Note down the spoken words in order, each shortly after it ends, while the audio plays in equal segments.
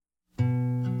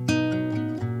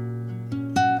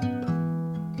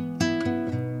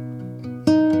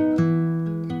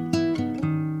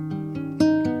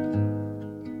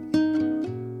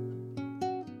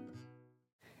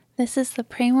This is the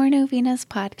Pray More Novenas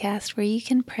podcast where you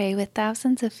can pray with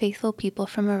thousands of faithful people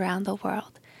from around the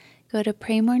world. Go to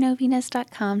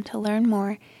praymorenovenas.com to learn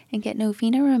more and get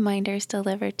novena reminders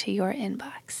delivered to your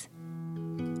inbox.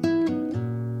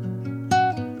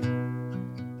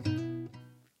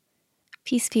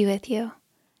 Peace be with you.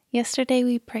 Yesterday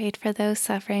we prayed for those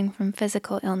suffering from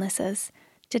physical illnesses.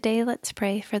 Today let's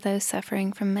pray for those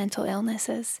suffering from mental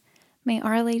illnesses. May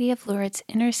Our Lady of Lourdes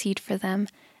intercede for them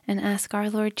and ask our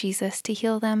Lord Jesus to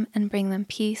heal them and bring them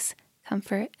peace,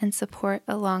 comfort, and support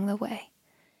along the way.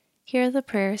 Here are the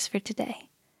prayers for today,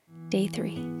 Day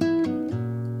 3.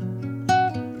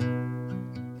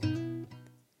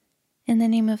 In the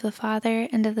name of the Father,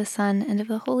 and of the Son, and of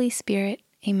the Holy Spirit,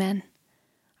 Amen.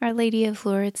 Our Lady of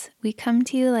Lourdes, we come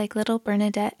to you like little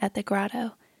Bernadette at the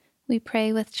grotto. We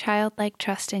pray with childlike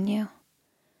trust in you.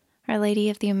 Our Lady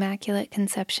of the Immaculate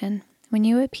Conception, when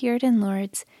you appeared in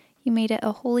Lourdes, you made it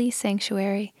a holy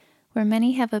sanctuary where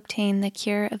many have obtained the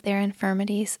cure of their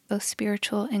infirmities, both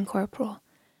spiritual and corporal.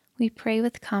 We pray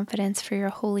with confidence for your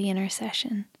holy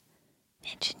intercession.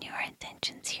 Mention your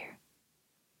intentions here.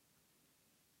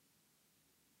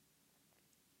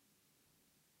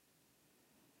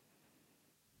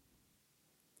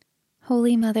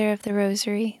 Holy Mother of the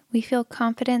Rosary, we feel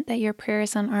confident that your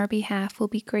prayers on our behalf will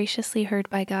be graciously heard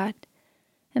by God.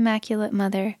 Immaculate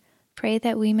Mother, pray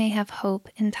that we may have hope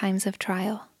in times of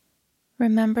trial.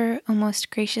 Remember, O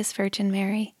most gracious Virgin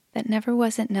Mary, that never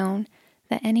was it known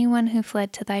that anyone who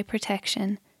fled to thy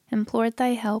protection, implored thy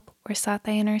help, or sought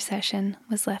thy intercession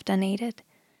was left unaided.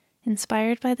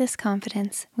 Inspired by this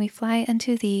confidence, we fly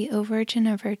unto thee, O Virgin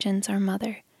of Virgins, our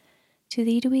Mother. To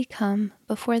thee do we come,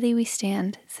 before thee we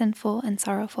stand, sinful and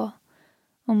sorrowful.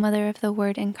 O Mother of the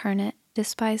Word incarnate,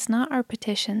 despise not our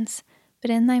petitions, but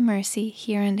in thy mercy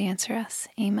hear and answer us.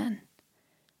 Amen.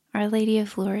 Our Lady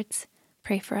of Lourdes,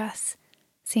 pray for us.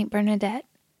 Saint Bernadette,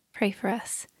 pray for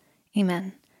us.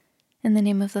 Amen. In the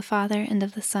name of the Father, and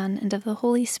of the Son, and of the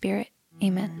Holy Spirit.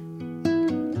 Amen.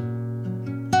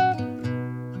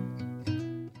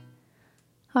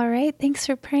 All right, thanks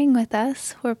for praying with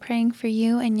us. We're praying for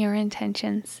you and your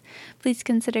intentions. Please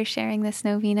consider sharing this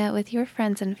novena with your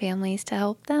friends and families to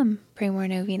help them pray more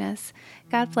novenas.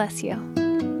 God bless you.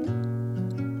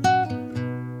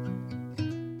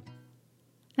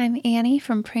 I'm Annie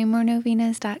from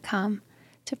praymorenovenas.com.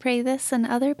 To pray this and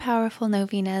other powerful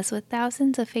novenas with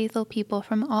thousands of faithful people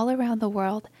from all around the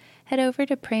world, head over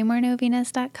to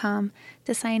praymorenovenas.com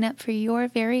to sign up for your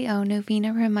very own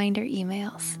novena reminder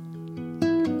emails.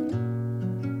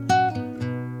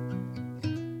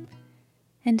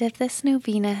 And if this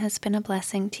novena has been a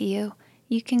blessing to you,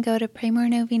 you can go to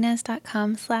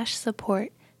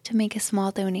praymorenovenas.com/support to make a small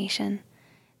donation.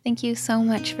 Thank you so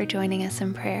much for joining us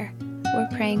in prayer. We're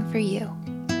praying for you.